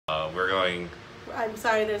going... I'm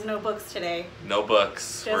sorry, there's no books today. No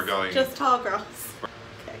books. We're going... Just tall girls.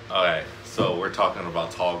 Okay. Okay, so we're talking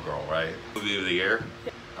about Tall Girl, right? Movie of the year.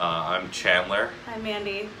 I'm Chandler. I'm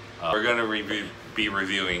Mandy. We're going to be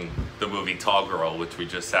reviewing the movie Tall Girl, which we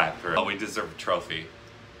just sat through. We deserve a trophy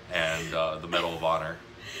and the Medal of Honor.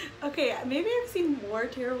 Okay, maybe I've seen more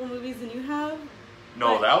terrible movies than you have.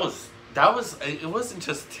 No, it wasn't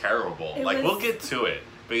just terrible. We'll get to it,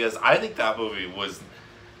 because I think that movie was,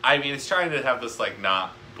 I mean, it's trying to have this,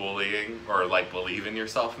 not bullying or, believe in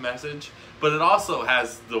yourself message, but it also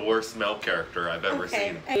has the worst male character I've ever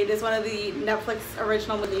seen. It is one of the Netflix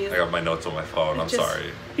original movies. I got my notes on my phone, I'm sorry.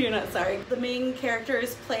 You're not sorry. The main character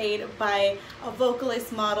is played by a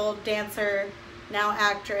vocalist, model, dancer, now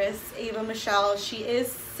actress, Ava Michelle. She is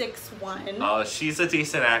 6'1". She's a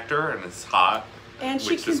decent actor and is hot. And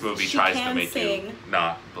this movie tries to make you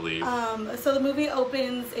not believe. So the movie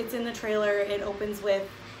opens, it's in the trailer, it opens with,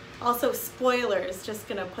 also spoilers, just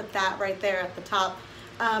gonna put that right there at the top.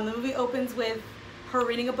 The movie opens with her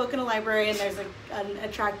reading a book in a library, and there's an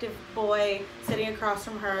attractive boy sitting across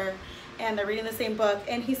from her, and they're reading the same book.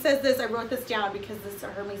 And he says this, I wrote this down because this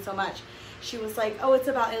hurt me so much. She was like, oh, it's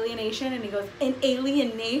about alienation, and he goes, an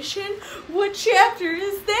alienation? What chapter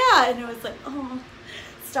is that? And it was like, oh.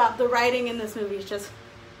 Stop. The writing in this movie is just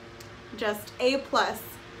A+.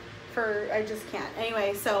 I just can't.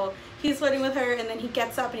 Anyway, so he's flirting with her, and then he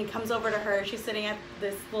gets up and he comes over to her. She's sitting at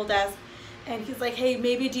this little desk, and he's like, hey,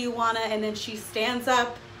 maybe do you wanna? And then she stands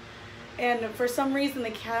up, and for some reason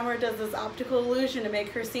the camera does this optical illusion to make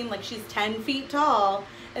her seem like she's 10 feet tall,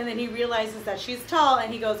 and then he realizes that she's tall,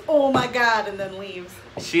 and he goes, oh my god, and then leaves.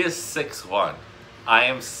 She is 6'1". I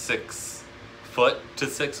am 6 foot to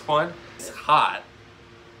 6'1". It's hot.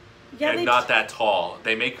 Yeah, and not that tall.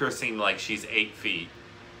 They make her seem like she's 8 feet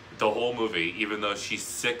the whole movie, even though she's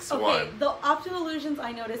 6'1". Okay, the optical illusions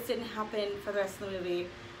I noticed didn't happen for the rest of the movie,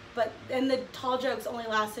 and the tall jokes only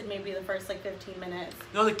lasted maybe the first 15 minutes.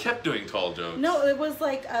 No, they kept doing tall jokes. No, it was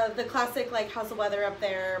the classic how's the weather up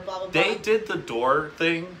there, blah blah blah. They did the door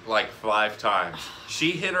thing 5 times.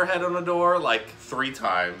 She hit her head on the door 3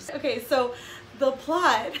 times. Okay, so the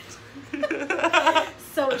plot.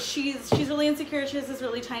 So she's really insecure. She has this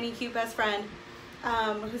really tiny, cute best friend,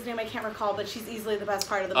 whose name I can't recall, but she's easily the best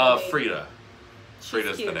part of the movie. Frida.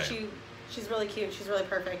 Frida's cute. the name. She's really cute. She's really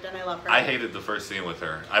perfect, and I love her. I hated the first scene with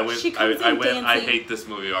her. I hate this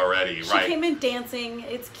movie already. She came in dancing.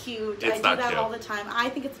 It's cute. I do that all the time. I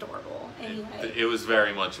think it's adorable. Anyway, it was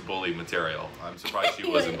very much bully material. I'm surprised she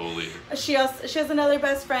wasn't bullied. She has another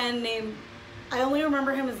best friend named, I only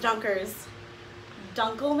remember him as Dunkers.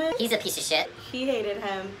 Dunkelman? He's a piece of shit. He hated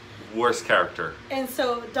him. Worst character. And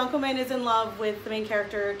so Dunkelman is in love with the main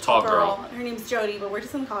character, Tall Girl. Her name's Jody, but we're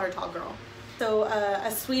just gonna call her Tall Girl. So a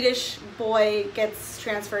Swedish boy gets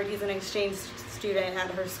transferred. He's an exchange student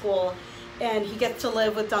at her school, and he gets to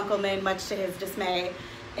live with Dunkelman, much to his dismay.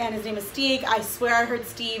 And his name is Stig. I swear I heard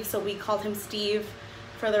Steve, so we called him Steve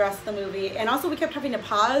for the rest of the movie. And also we kept having to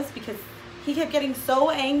pause because he kept getting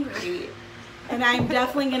so angry. And I'm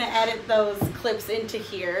definitely going to edit those clips into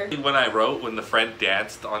here. When the friend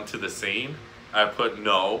danced onto the scene, I put,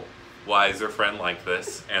 no, why is her friend like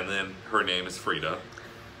this? And then her name is Frida.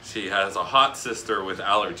 She has a hot sister with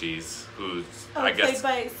allergies who's, I guess... played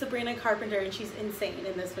by Sabrina Carpenter, and she's insane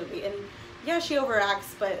in this movie. And yeah, she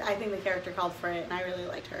overacts, but I think the character called for it, and I really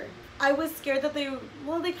liked her. I was scared that they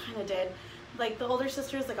kind of did. The older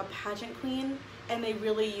sister is a pageant queen, and they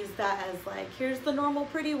really use that as here's the normal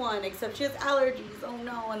pretty one, except she has allergies, oh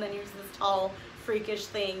no, and then here's this tall, freakish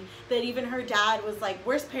thing that even her dad was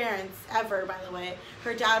worst parents ever, by the way.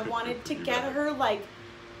 Her dad wanted to get her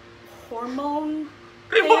hormone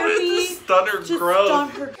therapy. Wanted to stun her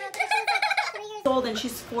growth. Old, and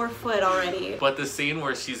she's 4 foot already. But the scene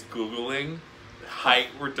where she's Googling height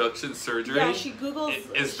reduction surgery, yeah, she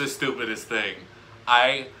Googles, is the stupidest thing.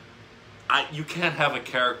 You can't have a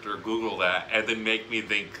character Google that and then make me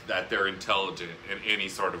think that they're intelligent in any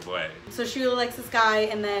sort of way. So she really likes this guy,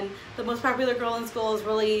 and then the most popular girl in school is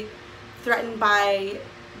really threatened by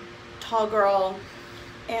Tall Girl.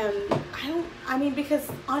 And because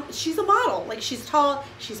she's a model. She's tall,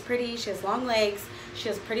 she's pretty, she has long legs, she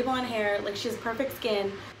has pretty blonde hair, she has perfect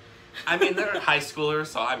skin. They're high schoolers,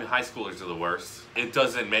 so high schoolers are the worst. It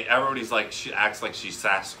doesn't make, everybody's she acts like she's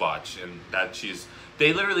Sasquatch, and that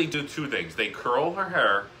they literally do 2 things. They curl her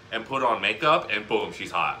hair and put on makeup, and boom, she's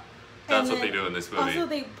hot. That's what they do in this movie. Also,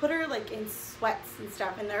 they put her in sweats and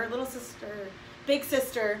stuff, and her little sister big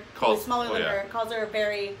sister, who's smaller than her, calls her a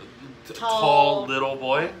very tall little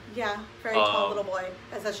boy. Yeah, very tall little boy,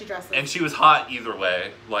 as she dresses. And she was hot either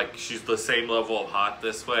way. Like, she's the same level of hot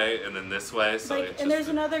this way and then this way. So like, and there's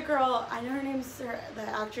another girl, I know her name's, the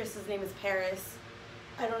actress's name is Paris.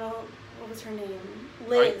 I don't know, what was her name?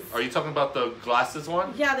 Liz. Are you talking about the glasses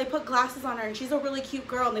one? Yeah, they put glasses on her, and she's a really cute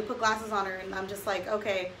girl, and they put glasses on her, and I'm just like,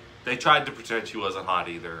 okay. They tried to pretend she wasn't hot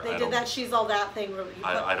either. They did that she's all that thing where you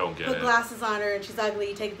I don't get it. Put glasses on her and she's ugly,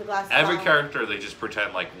 you take the glasses Every off. character they just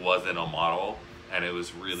pretend like wasn't a model, and it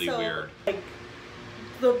was really weird. Like,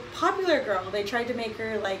 the popular girl, they tried to make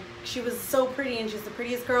her like, she was so pretty and she's the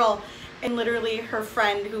prettiest girl, and literally her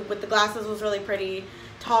friend who with the glasses was really pretty,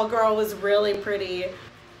 tall girl was really pretty.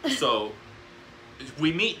 So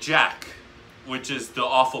we meet Jack, which is the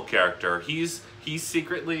awful character. He's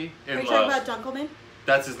secretly in love. Are you talking about Dunkelman?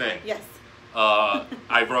 That's his name. Yes.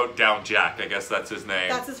 I wrote down Jack. I guess that's his name.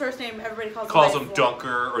 That's his first name. Everybody calls him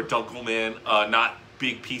Dunker or Dunkelman. Not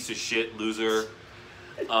big piece of shit loser.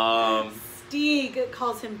 Stieg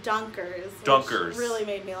calls him Dunkers. Dunkers. Which really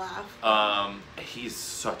made me laugh. He's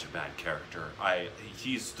such a bad character.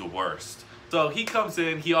 He's the worst. So he comes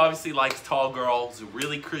in. He obviously likes tall girls.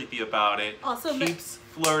 Really creepy about it. Also keeps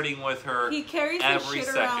flirting with her. He carries every his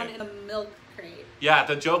shit second. around in a milk crate. Yeah,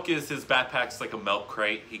 the joke is his backpack's like a milk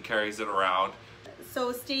crate. He carries it around.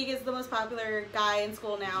 So Stieg is the most popular guy in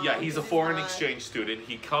school now. Yeah, he's a foreign exchange student.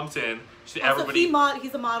 He comes in. He's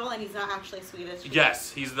a model and he's not actually Swedish.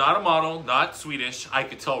 Yes, he's not a model, not Swedish. I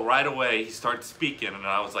could tell right away. He started speaking and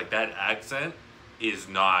I was like, that accent is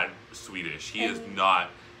not Swedish. He is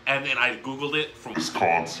not. And then I Googled it from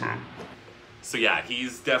Wisconsin. So yeah,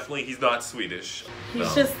 he's not Swedish.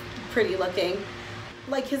 He's just pretty looking.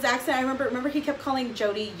 Like his accent, I remember he kept calling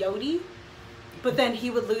Jody Yodi, but then he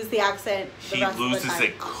would lose the accent the rest of the time. He loses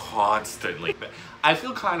it constantly. I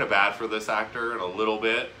feel kind of bad for this actor in a little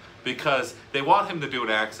bit because they want him to do an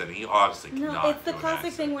accent. He obviously cannot. No, it's the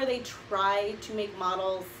classic thing where they try to make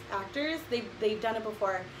models actors. They've done it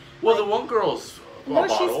before. Well, the one girl's no,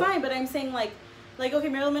 she's fine, but I'm saying like okay,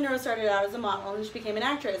 Marilyn Monroe started out as a model and she became an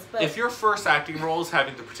actress. But if your first acting role is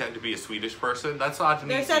having to pretend to be a Swedish person, that's not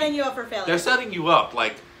They're setting you up for failure. They're setting you up.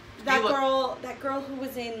 Like that girl who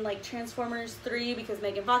was in like Transformers 3 because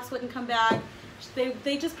Megan Fox wouldn't come back.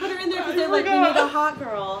 They just put her in there because they're like, we need a hot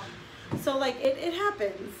girl. So like it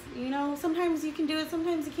happens, you know. Sometimes you can do it,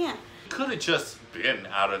 sometimes you can't. Could have just been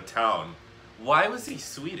out of town. Why was he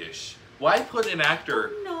Swedish? Why put an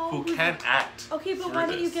actor who can act? Okay, but why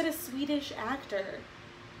don't you get a Swedish actor?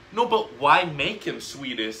 No, but why make him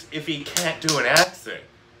Swedish if he can't do an accent?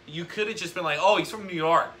 You could have just been like, oh, he's from New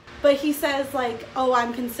York. But he says like, oh,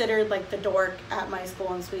 I'm considered like the dork at my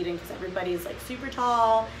school in Sweden because everybody's like super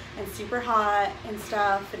tall and super hot and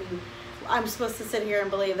stuff, and I'm supposed to sit here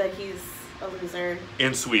and believe that he's a loser.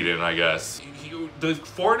 In Sweden, I guess. The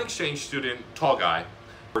foreign exchange student, tall guy.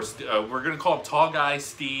 We're going to call him Tall Guy,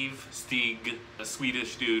 Stieg, a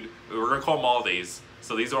Swedish dude. We're going to call him all these.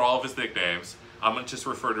 So these are all of his nicknames. I'm going to just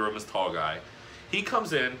refer to him as Tall Guy. He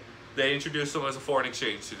comes in. They introduce him as a foreign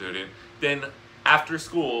exchange student. Then after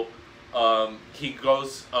school, he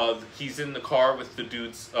goes, he's in the car with the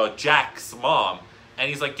dude's, Jack's mom. And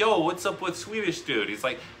he's like, yo, what's up with Swedish dude? He's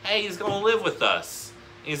like, hey, he's going to live with us.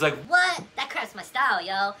 He's like, what? That crap's my style,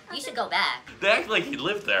 yo. You should go back. They act like he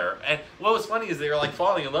lived there. And what was funny is they were like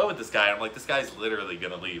falling in love with this guy. I'm like, this guy's literally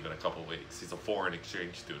going to leave in a couple weeks. He's a foreign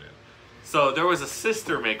exchange student. So there was a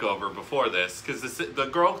sister makeover before this because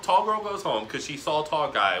the tall girl goes home because she saw a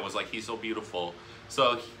tall guy and was like, he's so beautiful.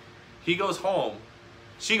 So he goes home.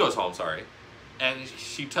 She goes home, sorry. And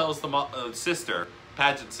she tells the sister,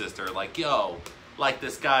 pageant sister, like, yo, like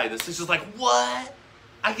this guy. The sister's like, what?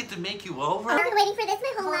 I get to make you over? I've been waiting for this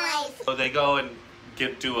my whole life. So they go and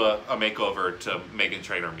do a makeover to Meghan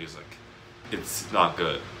Trainor music. It's not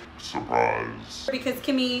good. Surprise. Because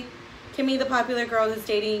Kimmy, the popular girl who's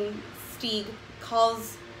dating Stieg,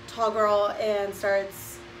 calls tall girl and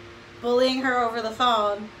starts bullying her over the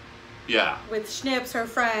phone. Yeah. With Schnips, her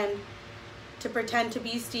friend, to pretend to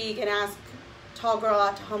be Stieg and ask tall girl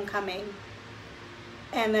out to homecoming.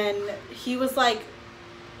 And then he was like,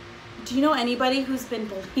 do you know anybody who's been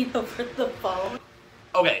bullied over the phone?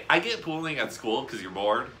 Okay, I get bullying at school because you're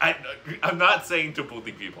bored. I'm not saying to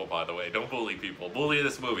bully people, by the way. Don't bully people. Bully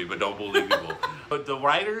this movie, but don't bully people. But the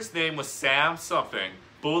writer's name was Sam something.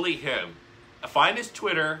 Bully him. Find his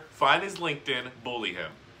Twitter, find his LinkedIn, bully him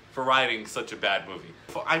for writing such a bad movie.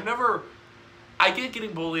 I get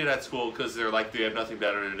getting bullied at school because they're like, they have nothing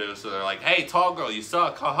better to do. So they're like, hey, tall girl, you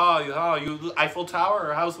suck. Haha, you Eiffel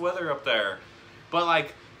Tower, how's the weather up there? But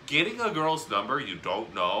like, getting a girl's number you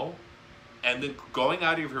don't know and then going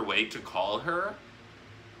out of your way to call her,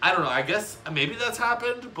 I don't know, I guess maybe that's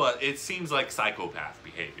happened, but it seems like psychopath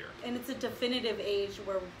behavior. And it's a definitive age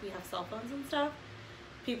where we have cell phones and stuff.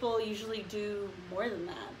 People usually do more than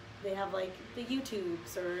that. They have like the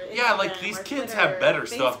YouTubes or Instagram, yeah, like these kids Twitter, have better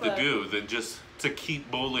Facebook. stuff to do than just to keep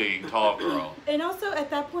bullying tall girl. And also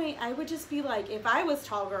at that point, I would just be like, if I was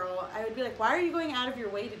tall girl, I would be like, why are you going out of your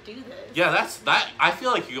way to do this? Yeah, that. I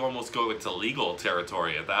feel like you almost go into legal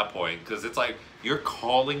territory at that point, because it's like, you're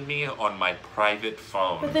calling me on my private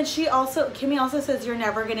phone. But then Kimmy also says, you're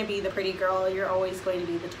never going to be the pretty girl. You're always going to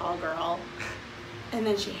be the tall girl. And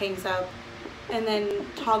then she hangs up. And then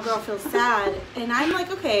tall girl feels sad. And I'm like,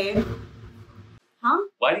 okay. Huh?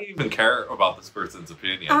 Why do you even care about this person's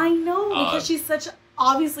opinion? I know, because she's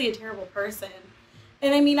obviously a terrible person.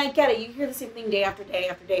 And I mean, I get it. You hear the same thing day after day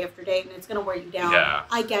after day after day, and it's going to wear you down. Yeah.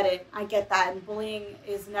 I get it. I get that. And bullying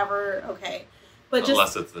is never okay. But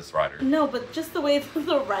unless it's this writer. No, but just the way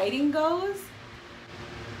the writing goes,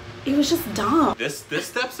 it was just dumb. This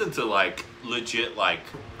steps into like legit, like,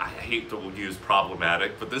 I hate to use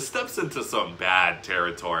problematic, but this steps into some bad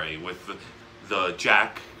territory with the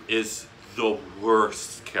Jack is the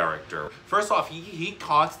worst character. First off, he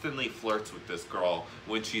constantly flirts with this girl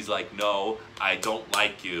when she's like, no, I don't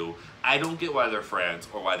like you. I don't get why they're friends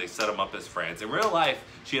or why they set him up as friends. In real life,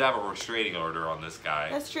 she'd have a restraining order on this guy.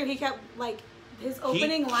 That's true. He kept like, his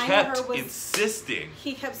opening line to her was insisting.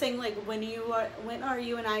 He kept saying like, when are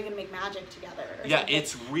you and I gonna make magic together? Yeah, something.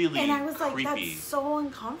 it's really And I was like, creepy. that's so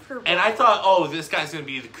uncomfortable. And I thought, oh, this guy's gonna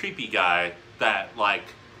be the creepy guy that like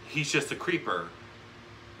he's just a creeper,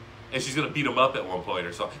 and she's gonna beat him up at one point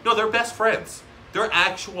or something. No, they're best friends. They're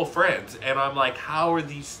actual friends, and I'm like, how are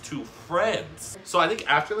these two friends? So I think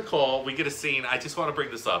after the call, we get a scene. I just want to bring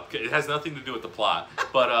this up. It has nothing to do with the plot,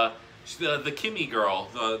 but the Kimmy girl,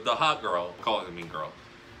 the hot girl, call it the mean girl.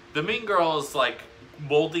 The mean girl is like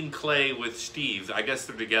molding clay with Steve. I guess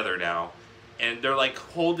they're together now, and they're like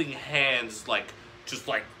holding hands, like just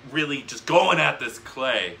like really just going at this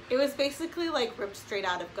clay. It was basically like ripped straight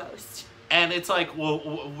out of Ghost. And it's like, well,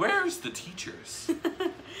 where's the teachers?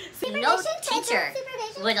 No teacher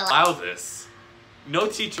would allow this. No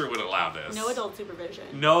teacher would allow this. No adult supervision.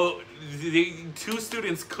 No, the two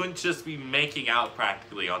students couldn't just be making out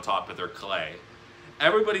practically on top of their clay.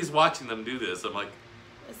 Everybody's watching them do this. I'm like,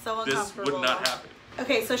 it's so this uncomfortable. would not happen.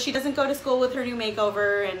 Okay, so she doesn't go to school with her new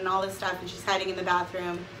makeover and all this stuff, and she's hiding in the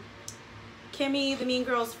bathroom. Kimmy, the mean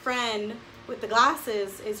girl's friend with the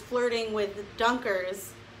glasses, is flirting with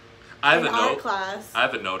Dunkers. I have in art class. I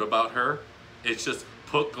have a note about her. It's just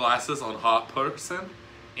put glasses on hot person,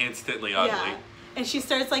 instantly ugly. Yeah. And she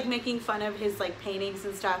starts like making fun of his like paintings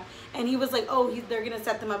and stuff. And he was like, oh, they're gonna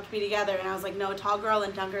set them up to be together. And I was like, no, tall girl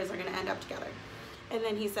and Dunkers are gonna end up together. And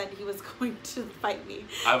then he said he was going to fight me.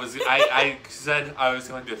 I said I was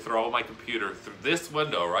going to throw my computer through this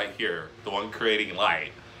window right here, the one creating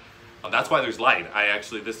light. That's why there's light.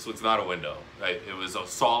 This was not a window. Right? It was a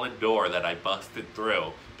solid door that I busted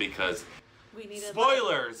through because we needed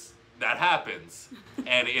spoilers, that happens,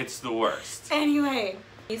 and it's the worst. Anyway,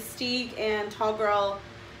 Stieg and Tall Girl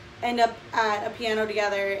end up at a piano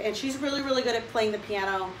together, and she's really, really good at playing the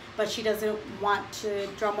piano, but she doesn't want to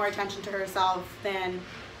draw more attention to herself than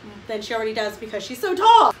she already does because she's so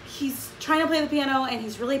tall. He's trying to play the piano, and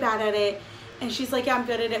he's really bad at it. And she's like, yeah, I'm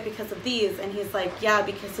good at it because of these. And he's like, yeah,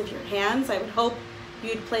 because of your hands. I would hope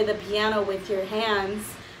you'd play the piano with your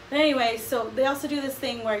hands. But anyway, so they also do this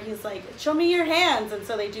thing where he's like, show me your hands. And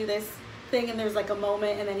so they do this thing, and there's like a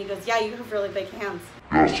moment, and then he goes, yeah, you have really big hands.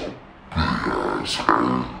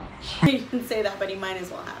 He didn't say that, but he might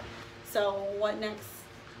as well have. So what next?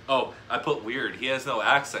 Oh, I put weird. He has no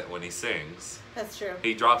accent when he sings. That's true.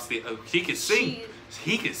 He drops the... he can sing.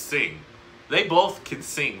 He can sing. They both can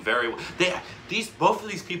sing very well. Both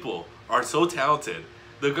of these people are so talented.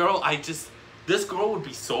 The girl, this girl would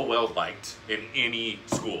be so well liked in any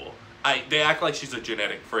school. They act like she's a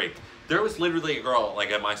genetic freak. There was literally a girl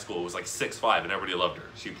like at my school who was like 6'5" and everybody loved her.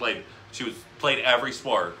 She played every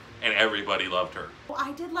sport and everybody loved her. Well,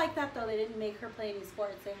 I did like that though. They didn't make her play any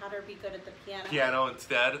sports. They had her be good at the piano. Piano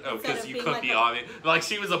instead? Oh, because you couldn't be obvious. Like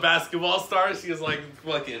she was a basketball star. She was like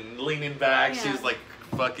fucking leaning back. Yeah. She was like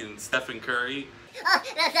fucking Stephen Curry.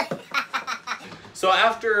 So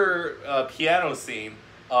after piano scene,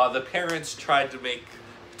 the parents tried to make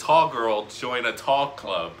tall girl join a tall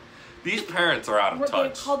club. These parents are out of touch. Were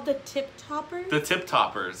they called the Tip Toppers? The Tip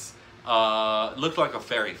Toppers. Looked like a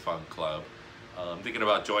fairy fun club. I'm thinking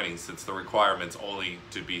about joining since the requirement's only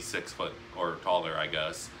to be 6 foot or taller, I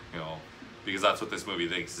guess. You know, because that's what this movie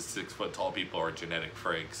thinks is 6 foot tall people are genetic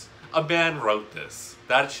freaks. a man wrote this.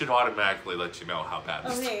 That should automatically let you know how bad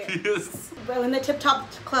this movie is. But when the Tip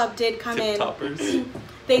Top Club did come in,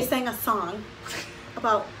 they sang a song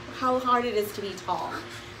about how hard it is to be tall.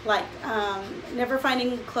 Like, never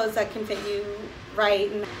finding clothes that can fit you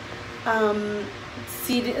right. And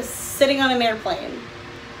sitting on an airplane.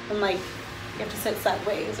 And, like, you have to sit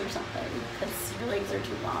sideways or something because your legs are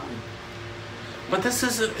too long. But this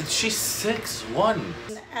isn't, she's 6'1".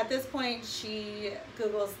 At this point, she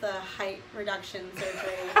Googles the height reduction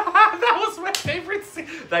surgery. That was my favorite scene.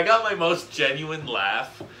 That got my most genuine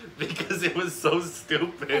laugh because it was so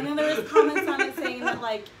stupid. And then there was comments on it saying that,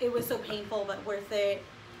 like, it was so painful but worth it.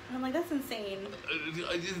 And I'm like, that's insane.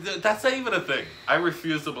 That's not even a thing. I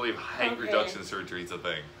refuse to believe height reduction surgery is a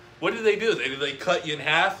thing. What do? They cut you in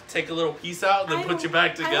half, take a little piece out, and then put you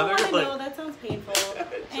back together? I don't want to know. That sounds painful.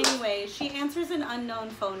 Anyway, she answers an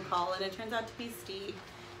unknown phone call, and it turns out to be Steve.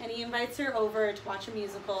 And he invites her over to watch a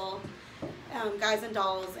musical, Guys and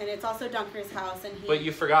Dolls, and it's also Dunker's house. And But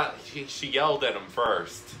you forgot, she yelled at him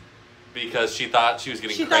first because she thought she was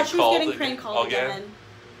getting crank called again.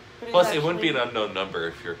 Plus, it wouldn't be an unknown number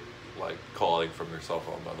if you're, like, calling from your cell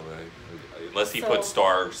phone, by the way. Unless he put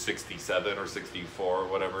star 67 or 64 or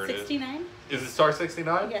whatever it is. 69? Is it star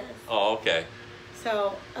 69? Yes. Oh, okay.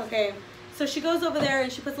 So, okay. So she goes over there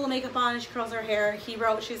and she puts a little makeup on and she curls her hair. He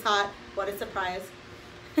wrote, she's hot. What a surprise.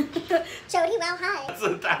 Jody, wow, hi. That's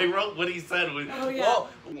what I wrote what he said. Oh, yeah.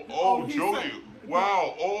 Oh, Jody.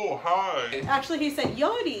 Wow. Oh, hi. Actually, he said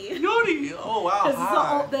Yodi. Yodi. Oh, wow.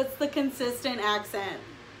 Hi. That's the consistent accent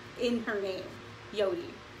in her name. Yodi.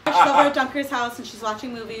 She's over at Dunker's house and she's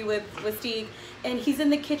watching a movie with Stieg, and he's in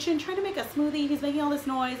the kitchen trying to make a smoothie. He's making all this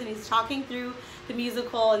noise and he's talking through the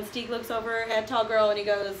musical, and Stieg looks over at Tall Girl and he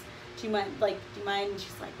goes, do you mind? And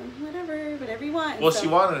she's like, whatever you want. Well, she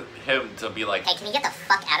wanted him to be like, hey, can you get the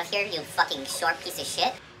fuck out of here, you fucking short piece of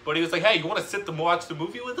shit? But he was like, hey, you want to sit and watch the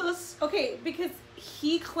movie with us? Okay, because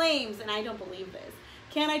he claims, and I don't believe this,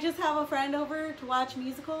 can't I just have a friend over to watch a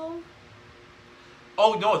musical?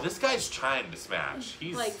 Oh, no, this guy's trying to smash.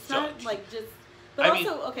 He's like, not like just... But I mean,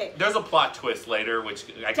 okay. There's a plot twist later, which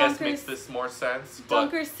I guess makes this more sense. But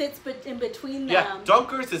Dunkers sits in between them. Yeah,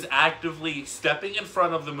 Dunkers is actively stepping in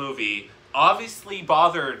front of the movie, obviously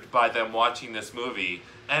bothered by them watching this movie,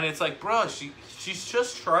 and it's like, bro, she's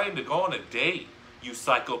just trying to go on a date, you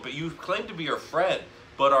psychopath. You claim to be her friend,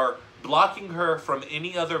 but are blocking her from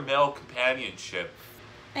any other male companionship.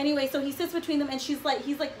 Anyway, so he sits between them, and he's like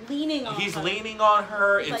leaning on her. He's leaning on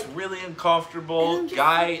her. It's like, really uncomfortable.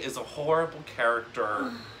 Guy is a horrible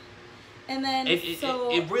character. And then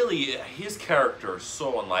it really, his character is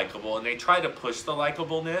so unlikable, and they try to push the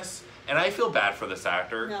likableness, and I feel bad for this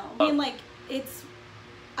actor. No, I mean, like,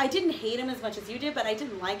 I didn't hate him as much as you did, but I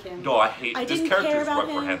didn't like him. No, this character is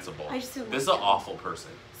reprehensible. I just didn't This is like an awful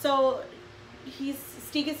person. So,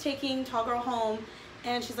 Stieg is taking Tall Girl home,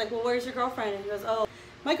 and she's like, well, where's your girlfriend? And he goes, oh,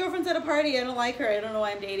 my girlfriend's at a party. I don't like her. I don't know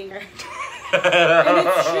why I'm dating her. And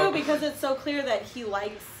it's true because it's so clear that he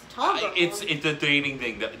likes Tall Girl. It's a dating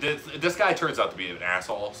thing. This guy turns out to be an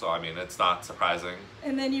asshole, so I mean, it's not surprising.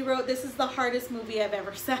 And then you wrote, this is the hardest movie I've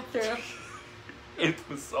ever sat through. It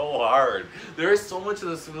was so hard. There is so much of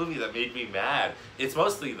this movie that made me mad. It's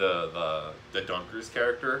mostly the Dunkers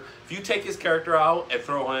character. If you take his character out and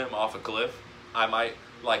throw him off a cliff, I might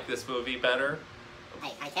like this movie better.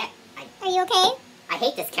 I can't. Are you okay? I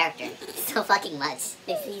hate this character so fucking much.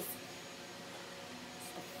 He's the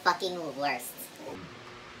fucking worst.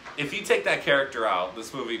 If you take that character out,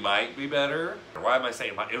 this movie might be better. Why am I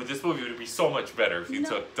saying this movie would be so much better if you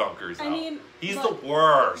took Dunkers out? I mean, he's the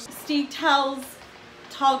worst. Stieg tells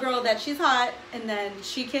Tall Girl that she's hot, and then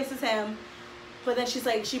she kisses him, but then she's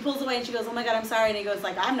like, she pulls away and she goes, oh my god, I'm sorry, and he goes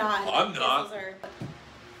like, I'm not. I'm not. Her.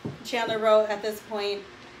 Chandler wrote at this point,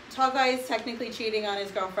 tall guy is technically cheating on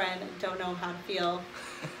his girlfriend, don't know how to feel.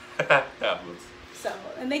 So,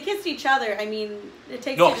 and they kissed each other. I mean, it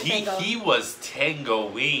takes two to tango. He was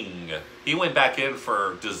tangoing. He went back in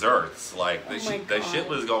for desserts. Like, the shit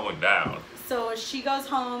was going down. So she goes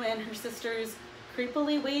home and her sister's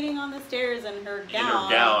creepily waiting on the stairs in her gown. In her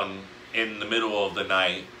gown in the middle of the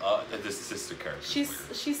night. This sister character.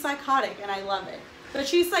 She's psychotic and I love it. But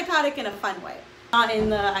she's psychotic in a fun way. Not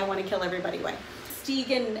in the I want to kill everybody way.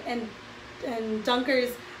 Stieg and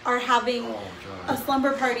Dunkers are having a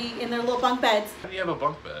slumber party in their little bunk beds. How do you have a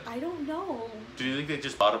bunk bed? I don't know. Do you think they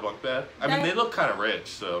just bought a bunk bed? I mean, they look kind of rich,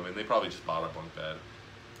 so I mean, they probably just bought a bunk bed.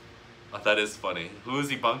 Oh, that is funny. Who is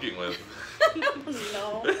he bunking with?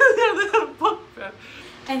 No. They had a bunk bed.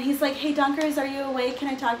 And he's like, hey, Dunkers, are you awake? Can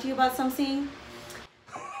I talk to you about something?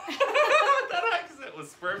 That accent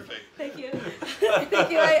was perfect. Thank you.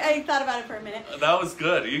 Thank you. I thought about it for a minute. That was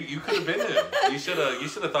good. You could have been him. You should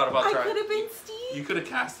have thought about trying. I could have been Steve. You could have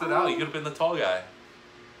cast it out. You could have been the tall guy.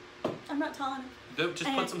 I'm not tall enough.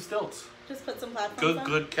 Just put some stilts. Just put some platforms on.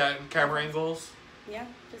 Good camera angles. Yeah,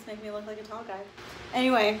 just make me look like a tall guy.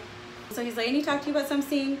 Anyway, so he's like, I need to talk to you about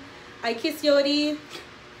something. I kiss Yodi,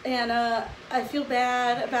 and I feel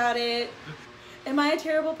bad about it. Am I a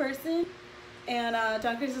terrible person? And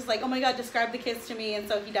Dunker's just like, oh my god, describe the kiss to me. And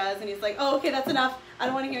so he does, and he's like, oh, okay, that's enough. I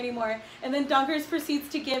don't want to hear anymore. And then Dunkers proceeds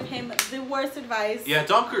to give him the worst advice. Yeah,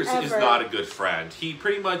 Dunkers is not a good friend. He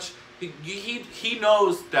pretty much, he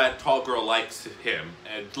knows that tall girl likes him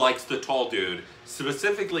and likes the tall dude.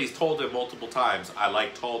 Specifically, he's told him multiple times, I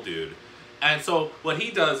like tall dude. And so what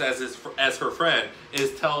he does as her friend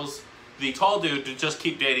is tells the tall dude to just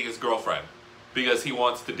keep dating his girlfriend because he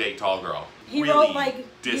wants to date tall girl. He really wrote like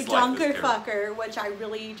you dunker fucker, which I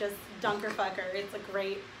really just dunker fucker. It's a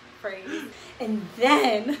great phrase. And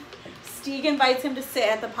then Stieg invites him to sit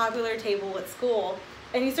at the popular table at school,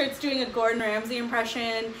 and he starts doing a Gordon Ramsay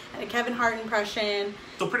impression and a Kevin Hart impression.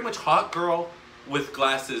 So pretty much hot girl with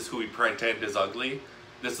glasses who we pretend is ugly.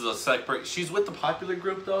 This is a separate. She's with the popular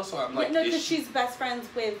group though, so I'm like, no, because she's best friends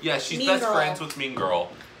with. Yeah, she's Mean best Girl. friends with Mean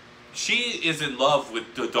Girl. She is in love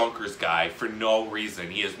with the Dunkers guy for no reason.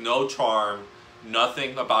 He has no charm.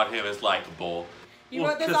 Nothing about him is likable. You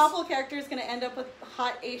wrote this awful character is going to end up with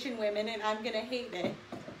hot Asian women, and I'm going to hate it.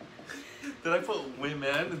 Did I put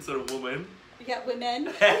women instead of woman? Yeah,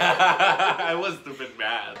 women. I must have been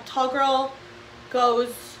mad. Tall girl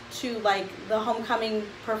goes to like the homecoming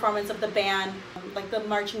performance of the band, like the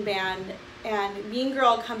marching band, and Mean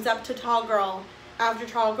Girl comes up to Tall Girl after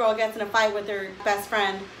Tall Girl gets in a fight with her best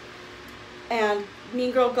friend. And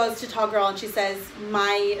Mean Girl goes to Tall Girl and she says,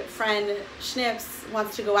 my friend Schnips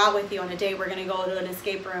wants to go out with you on a date. We're going to go to an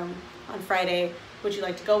escape room on Friday. Would you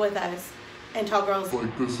like to go with us? And Tall Girl's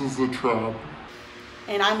like, this is a trap.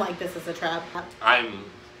 And I'm like, this is a trap. I'm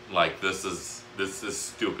like, this is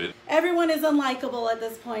stupid. Everyone is unlikable at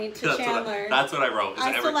this point to Chandler. That's what I wrote.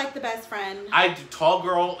 I still like the best friend. Tall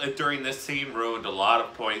Girl during this scene ruined a lot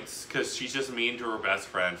of points because she's just mean to her best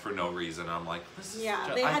friend for no reason. I'm like, this is. Yeah,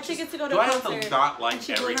 they had tickets to go to a a concert. Do I have to not like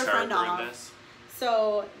every character in this?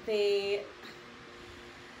 So they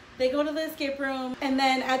go to the escape room, and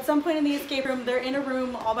then at some point in the escape room, they're in a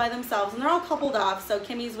room all by themselves, and they're all coupled off. So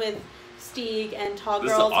Kimmy's with Stieg, and Tall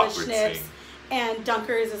Girl's with Schnips. Scene. And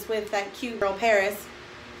Dunkers is with that cute girl, Paris.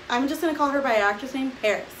 I'm just going to call her by her actress name,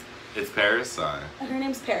 Paris. It's Paris? Her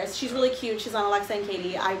name's Paris. She's really cute. She's on Alexa and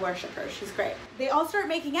Katie. I worship her. She's great. They all start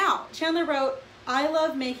making out. Chandler wrote, I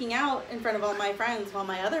love making out in front of all my friends while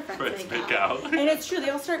my other friends make out. And it's true. They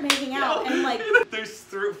all start making out. And like, there's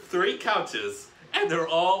three couches. And they're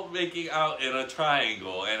all making out in a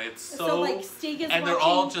triangle. And it's so like, Stieg is and they're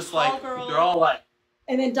all just like, girl. They're all like.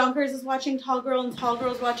 And then Dunkers is watching Tall Girl, and Tall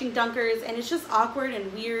Girl's watching Dunkers, and it's just awkward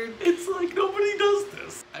and weird. It's like nobody does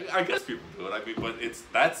this. I guess people do it. I mean, but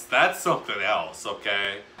that's something else,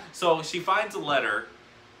 okay? So she finds a letter.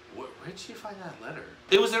 Where'd she find that letter?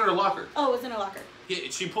 It was in her locker. Oh, it was in her locker. Yeah,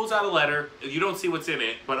 she pulls out a letter. You don't see what's in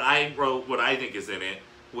it, but I wrote what I think is in it,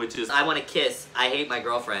 which is I want to kiss. I hate my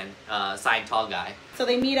girlfriend. Signed, Tall Guy. So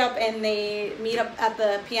they meet up, and they meet up at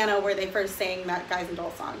the piano where they first sang that Guys and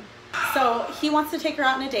Dolls song. So he wants to take her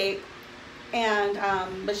out on a date, and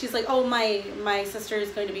but she's like, oh, my sister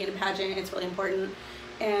is going to be in a pageant, it's really important,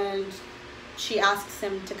 and she asks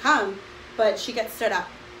him to come, but she gets stood up.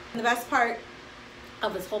 And the best part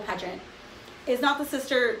of this whole pageant is not the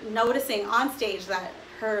sister noticing on stage that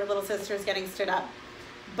her little sister is getting stood up,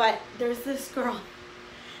 but there's this girl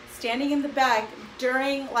standing in the back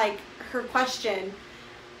during like her question.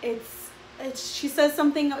 She says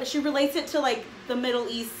something, she relates it to like the Middle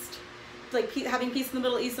East, like having peace in the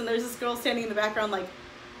Middle East, and there's this girl standing in the background like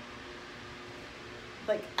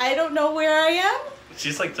I don't know where I am.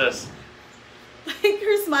 She's like this. Like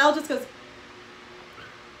her smile just goes.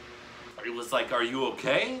 It was like, are you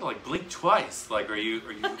okay? Like blink twice. Like are you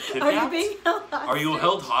kidnapped? Are you being held hostage? Are you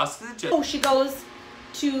held hostage? Oh, she goes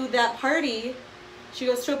to that party. She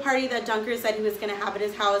goes to a party that Dunker said he was going to have at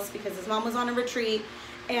his house because his mom was on a retreat,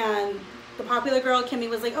 and the popular girl Kimmy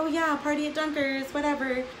was like, oh yeah, party at Dunker's,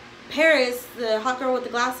 whatever. Paris, the hot girl with the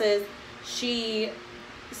glasses, she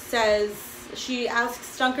asks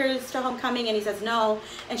Dunkers to homecoming, and he says no,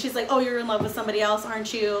 and she's like, oh, you're in love with somebody else,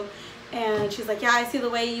 aren't you? And she's like, yeah, I see the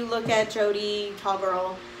way you look at Jody, Tall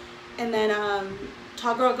Girl. And then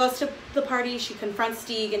Tall Girl goes to the party, she confronts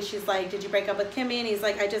Stieg, and she's like, did you break up with Kimmy? And he's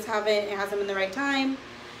like, I just haven't, it hasn't been the right time.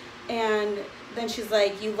 And then she's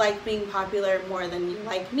like, you like being popular more than you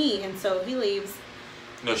like me, and so he leaves.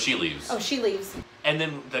 No, she leaves. Oh, she leaves. And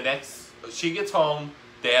then she gets home.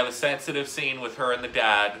 They have a sensitive scene with her and the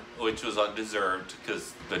dad, which was undeserved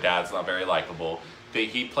because the dad's not very likable.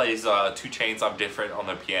 He plays 2 Chainz I'm Different on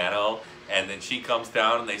the piano, and then she comes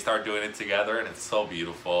down and they start doing it together, and it's so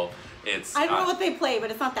beautiful. I don't know what they play, but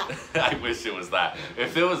it's not that. I wish it was that.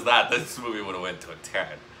 If it was that, this movie would have went to a 10.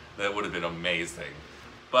 That would have been amazing.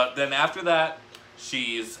 But then after that,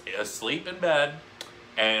 she's asleep in bed,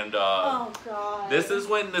 and oh god, this is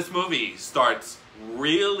when this movie starts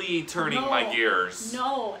really turning my gears.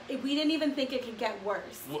 No, we didn't even think it could get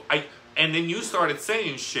worse. And then you started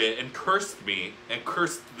saying shit and cursed me and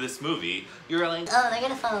cursed this movie. You're like, oh, they're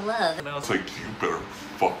gonna fall in love. And I was like, you better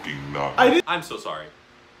fucking not. I'm so sorry.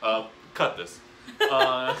 Cut this.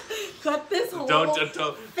 Cut this whole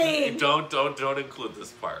thing. Don't include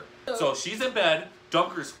this part. So she's in bed.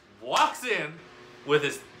 Dunkers walks in with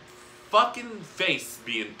his fucking face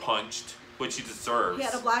being punched, which he deserves. He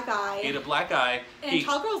had a black eye. And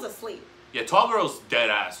Tall Girl's asleep. Yeah, Tall Girl's dead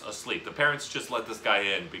ass asleep. The parents just let this guy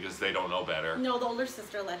in because they don't know better. No, the older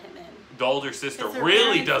sister let him in. The older sister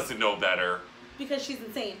really doesn't know better. Because she's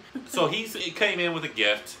insane. So he came in with a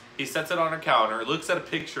gift. He sets it on her counter, looks at a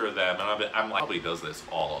picture of them, and I'm like, probably does this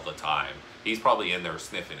all of the time. He's probably in there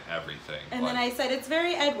sniffing everything. And then I said, it's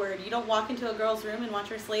very Edward. You don't walk into a girl's room and watch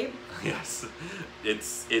her sleep. Yes.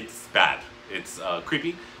 It's bad. It's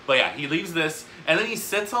creepy. But yeah, he leaves this, and then he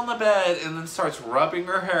sits on the bed and then starts rubbing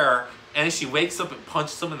her hair, and she wakes up and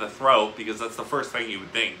punches him in the throat because that's the first thing you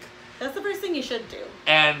would think. That's the first thing you should do.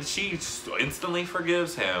 And she instantly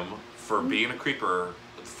forgives him for being a creeper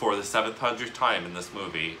for the 700th time in this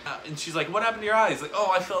movie. And she's like, what happened to your eyes? Like,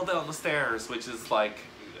 oh, I fell down the stairs, which is like,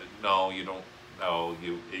 no, you don't. No,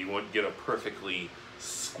 you wouldn't get a perfectly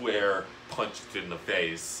square punched in the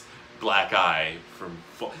face black eye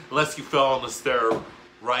unless you fell on the stair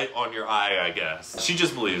right on your eye, I guess. She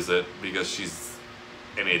just believes it because she's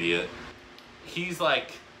an idiot. He's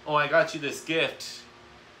like, oh, I got you this gift.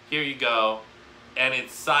 Here you go. And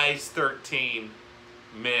it's size 13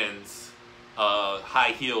 men's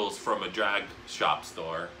high heels from a drag shop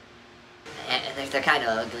store. They're kind of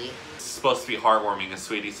ugly. It's supposed to be heartwarming and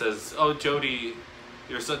sweet. He says, oh, Jody,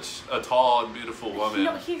 you're such a tall and beautiful woman.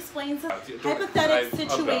 No, he explains a hypothetical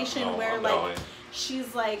situation where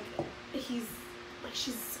she's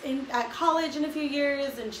at college in a few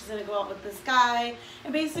years and she's gonna go out with this guy,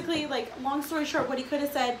 and basically, like, long story short, what he could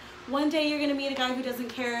have said, one day you're gonna meet a guy who doesn't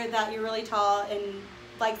care that you're really tall and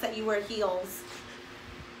likes that you wear heels.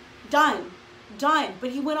 Done.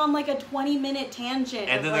 But he went on like a 20-minute tangent.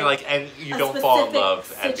 And then they're like, and you don't fall in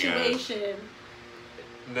love at the end.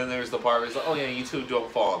 And then there's the part where it's like, oh yeah, you two don't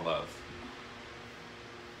fall in love.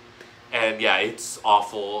 And yeah, it's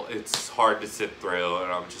awful. It's hard to sit through.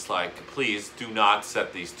 And I'm just like, please do not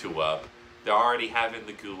set these two up. They're already having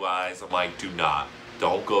the goo eyes. I'm like, do not.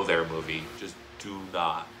 Don't go there, movie. Just do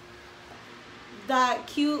not. That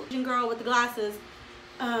cute girl with the glasses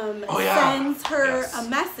sends her a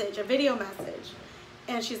message, a video message.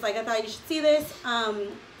 And she's like, I thought you should see this.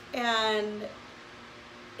 And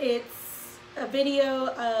it's a video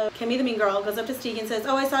of Kimmy the mean girl goes up to Steve and says,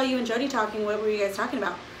 oh, I saw you and Jody talking. What were you guys talking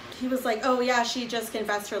about? He was like, oh yeah, she just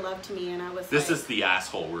confessed her love to me. And I was this is the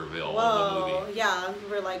asshole reveal whoa, of the movie. Yeah,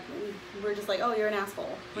 we're just like, oh, you're an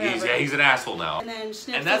asshole. He's an asshole now. And then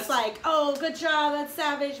Schnips is like, oh, good job, that's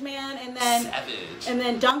savage, man. And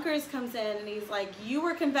then Dunkers comes in and he's like, you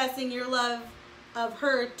were confessing your love of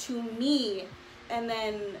her to me. And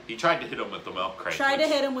then he tried to hit him with the milk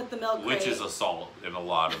crate. Which is assault in a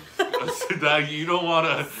lot of you don't want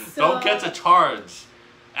to don't catch a charge.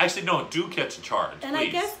 Actually, no, do catch a charge, and please. I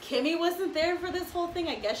guess Kimmy wasn't there for this whole thing.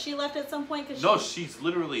 I guess she left at some point. She's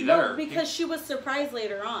literally there. Because she was surprised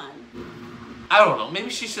later on. I don't know. Maybe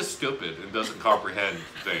she's just stupid and doesn't comprehend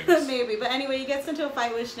things. Maybe. But anyway, he gets into a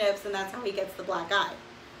fight with Schnips, and that's how he gets the black eye.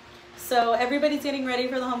 So everybody's getting ready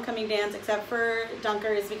for the homecoming dance except for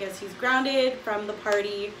Dunkers because he's grounded from the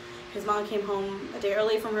party. His mom came home a day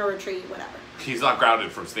early from her retreat, whatever. He's not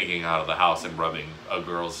grounded from sneaking out of the house and rubbing a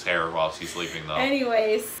girl's hair while she's sleeping, though.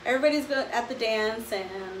 Anyways, everybody's at the dance, and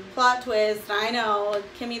plot twist, I know,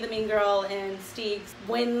 Kimmy the mean girl and Steeks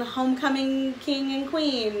win homecoming king and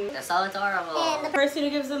queen. That's all adorable. And the person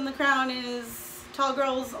who gives them the crown is Tall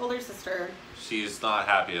Girl's older sister. She's not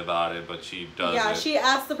happy about it, but she does it. She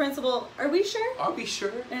asked the principal, are we sure? Are we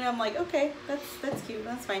sure? And I'm like, okay, that's cute,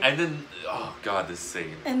 that's fine. And then, oh god, this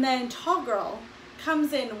scene. And then Tall Girl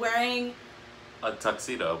comes in wearing a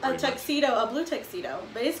tuxedo. A blue tuxedo.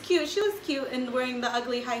 But it's cute. She was cute and wearing the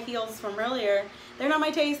ugly high heels from earlier. They're not my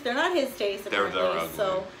taste. They're not his taste, apparently. They're ugly.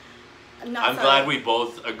 So I'm glad we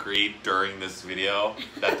both agreed during this video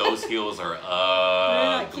that those heels are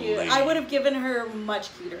ugly. Cute. I would have given her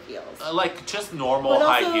much cuter heels. Like just normal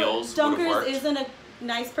high heels. Dunkers isn't a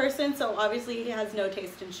nice person, so obviously he has no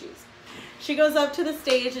taste in shoes. She goes up to the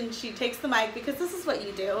stage and she takes the mic because this is what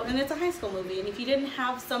you do, and it's a high school movie. And if you didn't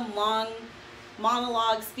have some long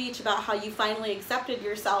monologue speech about how you finally accepted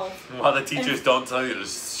yourself, while the teachers don't tell you to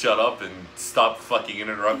shut up and stop fucking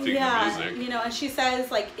interrupting the music. You know, and she says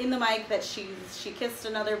like in the mic that she kissed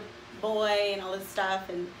another boy and all this stuff,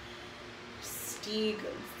 and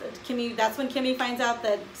Kimmy, that's when Kimmy finds out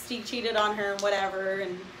that Steve cheated on her, whatever,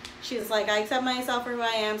 and she's like, I accept myself for who I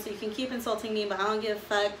am, so you can keep insulting me, but I don't give a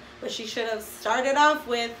fuck. But she should have started off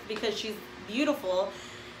with, because she's beautiful,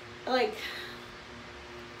 like,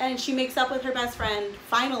 and she makes up with her best friend,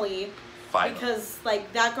 finally. Because,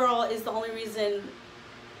 like, that girl is the only reason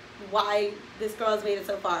why this girl has made it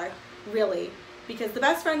so far, really. Because the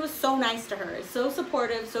best friend was so nice to her, so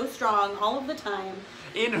supportive, so strong, all of the time.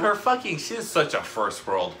 In her fucking, she has such a first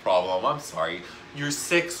world problem, I'm sorry. You're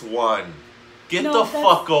 6'1". Get the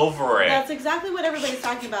fuck over it. That's exactly what everybody's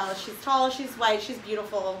talking about. She's tall, she's white, she's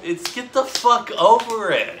beautiful. It's get the fuck over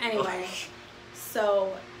it. Anyway,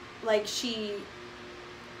 so like she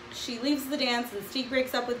leaves the dance and Steve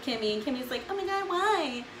breaks up with Kimmy, and Kimmy's like, oh my god,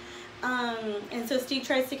 why? And so Steve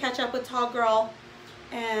tries to catch up with Tall Girl,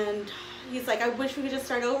 and he's like, I wish we could just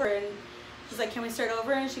start over. And she's like, can we start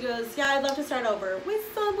over? And she goes, yeah, I'd love to start over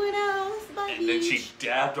with someone else. And then she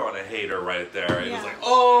dabbed on a hater right there. And it was like,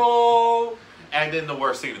 oh. And then the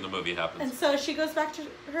worst scene in the movie happens. And so she goes back to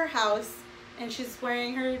her house, and she's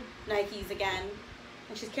wearing her Nikes again,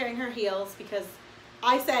 and she's carrying her heels, because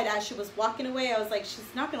I said as she was walking away, I was like, she's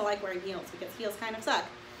not going to like wearing heels, because heels kind of suck.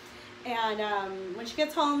 And when she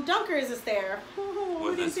gets home, Dunkers is there.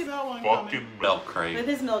 With his fucking milk crate. With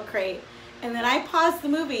his milk crate. And then I paused the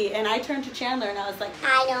movie, and I turned to Chandler, and I was like,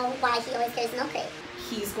 I know why he always carries milk crate.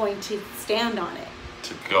 He's going to stand on it.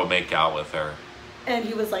 To go make out with her. And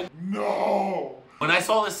he was like, no. When I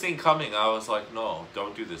saw this scene coming, I was like, no,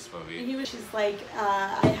 don't do this movie. And she's like,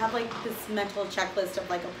 I have like this mental checklist of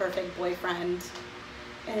like a perfect boyfriend.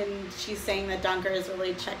 And she's saying that Dunkers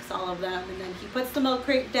really checks all of them. And then he puts the milk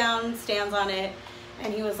crate down, stands on it.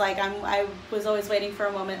 And he was like, I was always waiting for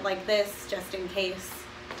a moment like this, just in case.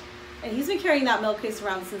 And he's been carrying that milk case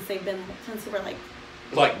around since they were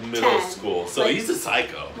like middle 10. school. So like, he's a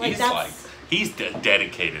psycho. He's a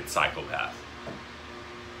dedicated psychopath.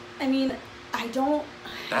 I mean, I don't.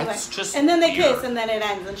 That's just. And then they kiss, and then it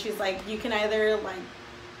ends, and she's like, "You can either like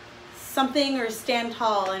something or stand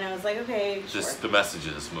tall." And I was like, "Okay, sure." Just the message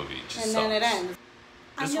of this movie just and sucks. then it ends.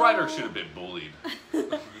 This writer should have been bullied.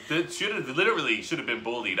 Should have been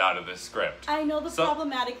bullied out of this script. I know the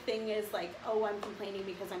problematic thing is like, oh, I'm complaining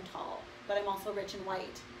because I'm tall, but I'm also rich and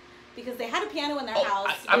white. Because they had a piano in their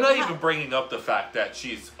house. I'm not even bringing up the fact that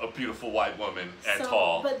she's a beautiful white woman and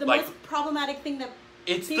tall. But the most problematic thing that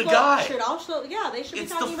it's people the guy. Should also, they should be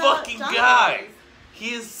talking It's about. the fucking guy.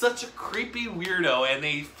 He is such a creepy weirdo, and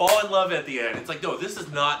they fall in love at the end. It's like, no, this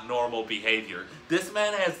is not normal behavior. This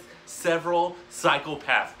man has several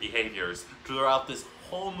psychopath behaviors throughout this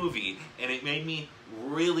whole movie, and it made me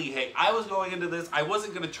really hate. I was going into this, I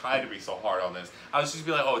wasn't going to try to be so hard on this. I was just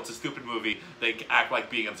be like, oh, it's a stupid movie. They act like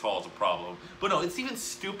being tall is a problem. But no, it's even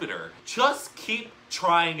stupider. Just keep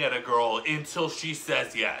trying at a girl until she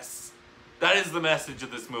says yes. That is the message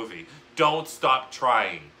of this movie. Don't stop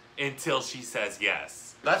trying until she says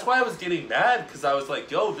yes. That's why I was getting mad, because I was like,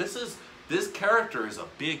 yo, this character is a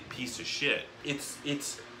big piece of shit. It's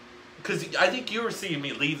because I think you were seeing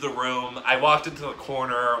me leave the room. I walked into the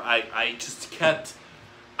corner. I just kept,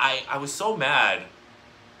 I was so mad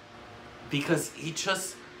because he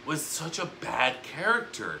just was such a bad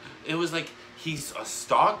character. It was like, he's a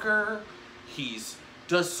stalker.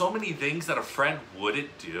 Does so many things that a friend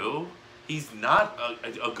wouldn't do. He's not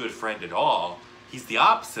a good friend at all. He's the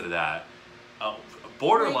opposite of that.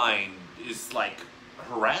 Borderline is like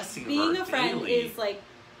harassing her daily. Being a friend is like,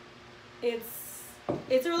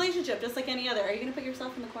 it's a relationship just like any other. Are you gonna put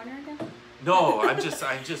yourself in the corner again? No, I'm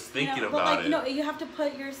just thinking about it. No, you have to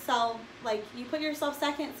put yourself, you put yourself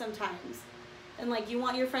second sometimes, and you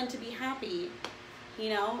want your friend to be happy,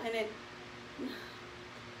 and it.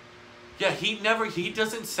 Yeah, he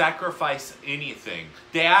doesn't sacrifice anything.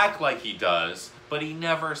 They act like he does, but he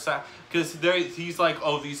never because he's like,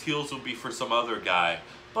 oh, these heels will be for some other guy,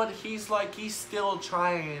 but he's still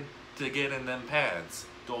trying to get in them pants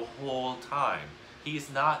the whole time.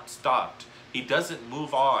 He's not stopped. He doesn't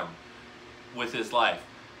move on with his life.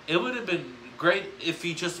 It would have been great if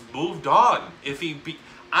he just moved on.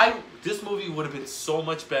 This movie would have been so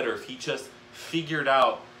much better if he just figured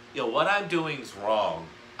out yo, what I'm doing is wrong.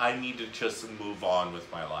 I need to just move on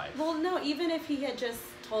with my life. Well, no, even if he had just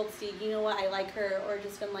told Steve, you know what, I like her, or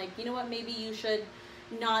just been like, you know what, maybe you should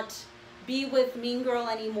not be with Mean Girl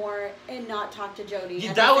anymore and not talk to Jody.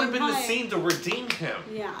 Yeah, that would have been the scene to redeem him.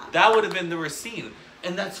 Yeah. That would have been the scene.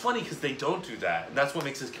 And that's funny because they don't do that. And that's what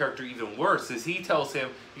makes his character even worse, is he tells him,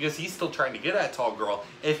 because he's still trying to get at Tall Girl,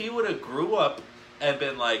 if he would have grew up and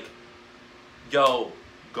been like, yo,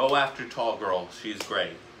 go after Tall Girl, she's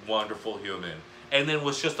great, wonderful human, and then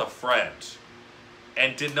was just a friend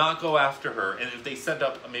and did not go after her, and if they set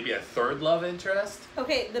up maybe a third love interest.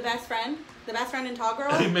 Okay, the best friend in Tall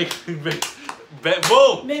Girl. Boom! Maybe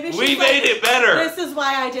we made it better. This is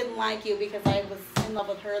why I didn't like you, because I was in love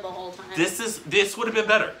with her the whole time. This would have been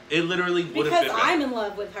better. It literally would have been better. Because I'm in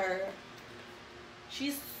love with her.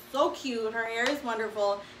 She's so cute. Her hair is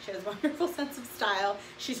wonderful. She has a wonderful sense of style.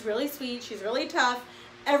 She's really sweet. She's really tough.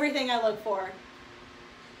 Everything I look for.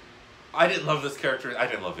 I didn't love this character. I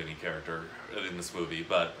didn't love any character in this movie,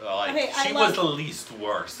 but she was the least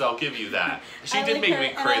worst. I'll give you that. She did make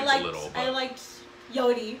me cringe a little. But I liked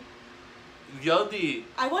Yodi. Yodi.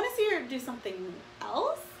 I want to see her do something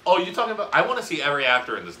else. Oh, you talking about? I want to see every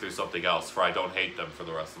actor in this do something else, for I don't hate them for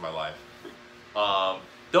the rest of my life.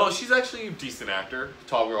 No, she's actually a decent actor,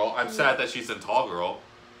 Tall Girl. I'm sad that she's in Tall Girl,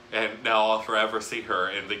 and now I'll forever see her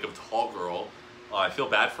and think of Tall Girl. I feel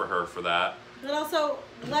bad for her for that. But also,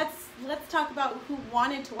 let's talk about who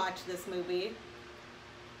wanted to watch this movie.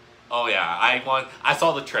 Oh yeah, I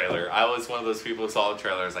saw the trailer. I was one of those people who saw the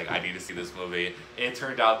trailer. I was like, I need to see this movie. It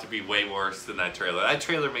turned out to be way worse than that trailer. That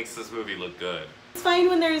trailer makes this movie look good. It's fine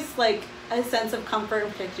when there's like a sense of comfort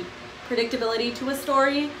and predictability to a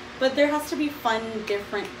story, but there has to be fun,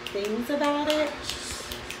 different things about it.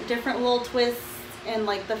 Different little twists, and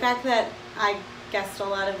like the fact that I guessed a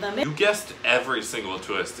lot of them. You guessed every single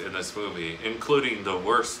twist in this movie, including the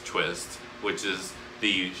worst twist, which is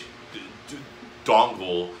the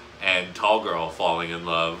dongle and Tall Girl falling in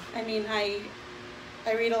love. I mean, I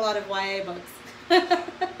read a lot of YA books.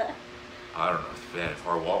 I don't know, man,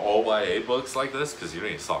 are all YA books like this? Because you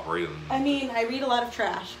need to stop reading them. I mean, I read a lot of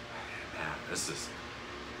trash. Man, this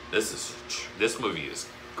movie is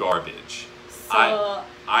garbage. So,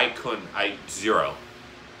 zero.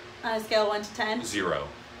 On a scale of 1 to 10? 0.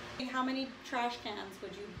 How many trash cans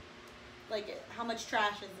would you, like, how much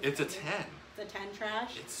trash is this? It's a 10. It's a 10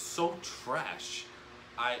 trash? It's so trash.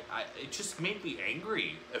 It just made me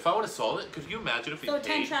angry. If I would have saw it, could you imagine if we paid...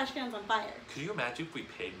 10 trash cans on fire. Could you imagine if we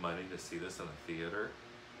paid money to see this in a theater?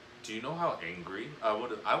 Do you know how angry I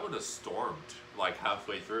would have stormed, like,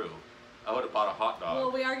 halfway through? I would have bought a hot dog.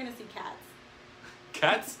 Well, we are going to see Cats.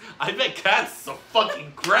 Cats? I bet Cats is a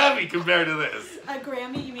fucking Grammy compared to this. A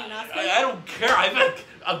Grammy? You mean an Oscar? I don't care. I bet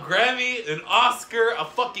a Grammy, an Oscar, a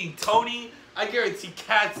fucking Tony. I guarantee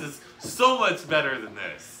Cats is so much better than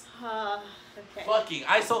this. Okay. Fucking,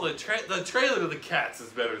 I saw the trailer to the Cats is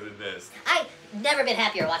better than this. I've never been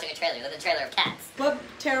happier watching a trailer than the trailer of Cats. What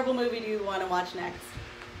terrible movie do you want to watch next?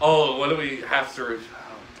 Oh, what do we have to...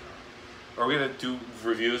 Are we going to do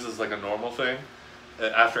reviews as like a normal thing?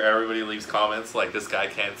 After everybody leaves comments like this guy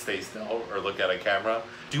can't stay still or look at a camera.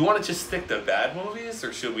 Do you want to just stick to bad movies,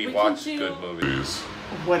 or should we watch good movies?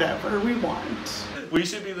 Whatever we want. We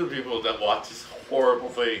should be the people that watch horrible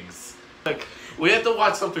things. Like, we have to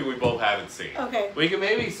watch something we both haven't seen. Okay. We can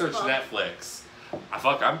maybe search Netflix.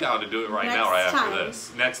 I'm down to do it right after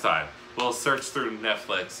this. Next time. We'll search through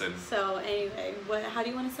Netflix and... So, anyway, how do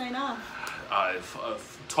you want to sign off?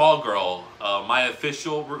 Tall Girl, my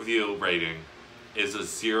official review rating is a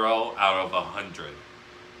 0 out of 100.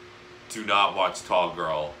 Do not watch Tall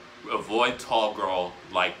Girl. Avoid Tall Girl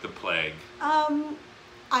like the plague.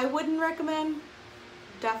 I wouldn't recommend.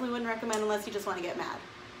 Definitely wouldn't recommend unless you just want to get mad.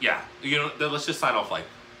 Yeah, then let's just sign off like,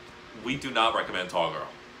 we do not recommend Tall Girl.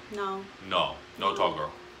 No. No Tall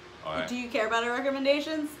Girl. All right. Do you care about our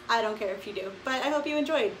recommendations? I don't care if you do, but I hope you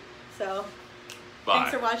enjoyed. So, Bye.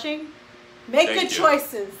 Thanks for watching. Make good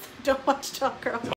choices. Don't watch Tall Girl.